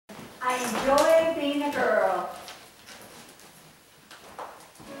I enjoy being a girl.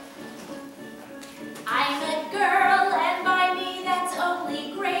 I'm a girl, and by me that's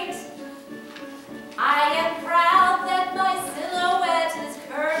only great. I am proud that my silhouette is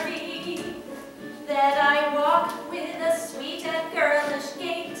curvy, that I walk with a sweet and girlish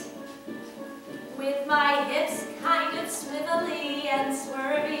gait, with my hips kind of swivelly and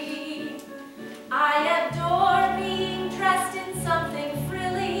swervy. I adore being dressed in something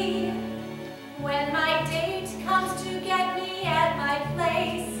frilly, when my date comes to get me at my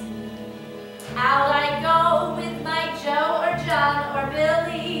place. Out I go with my Joe or John or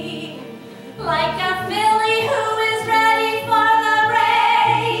Billy, like a filly who is ready for the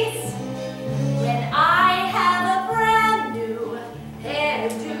race. When I have a brand new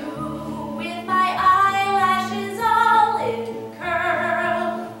hairdo, with my eyelashes all in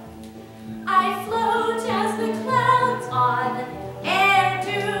curl, I float as the clouds on air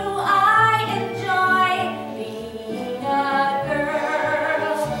do. I enjoy being a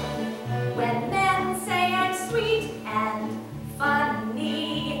girl. When men say I'm sweet and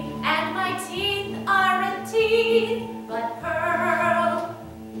funny, and my teeth aren't teeth but pearl,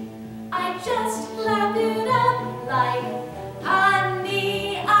 I just lap it up like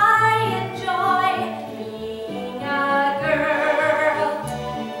honey. I enjoy being a girl.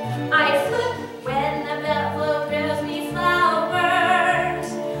 I flip when the buffalo gives me flowers.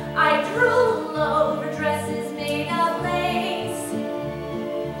 I drool over dresses made of lace.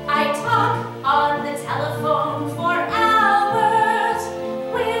 I talk on the telephone for hours,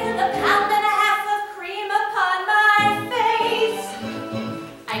 with a pound and a half of cream upon my face.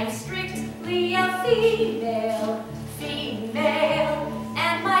 I'm strictly a female,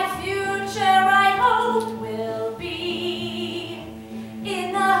 and my future I hope will be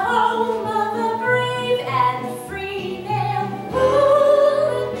in the home of a brave and free male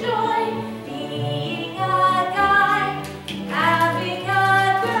who'll enjoy being a guy, having a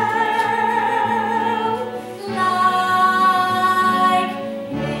girl like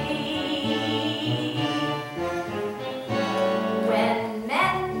me. When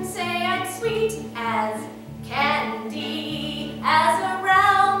men say I'm sweet as candy, as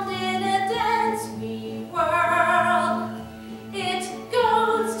around in a dance we whirl, it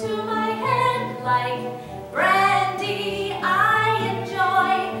goes to my head like brandy. I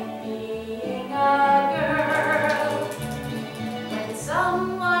enjoy being a girl. When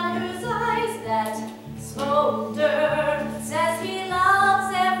someone whose eyes that smolder says he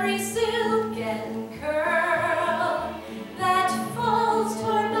loves every silken curl that falls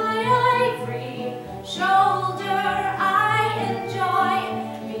toward my ivory shoulder, I enjoy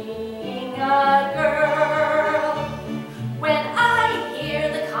being a girl. When I hear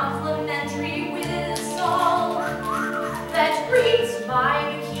the complimentary whistle that greets my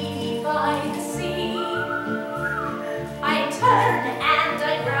bikini by the sea, I turn and I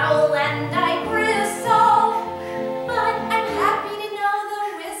growl and I bristle, but I'm happy to know the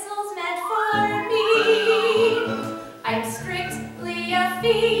whistle's meant for me. I'm strictly a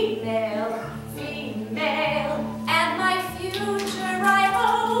female, and my future I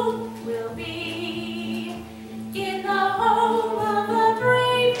hope will be in the home of a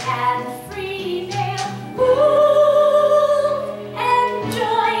brave and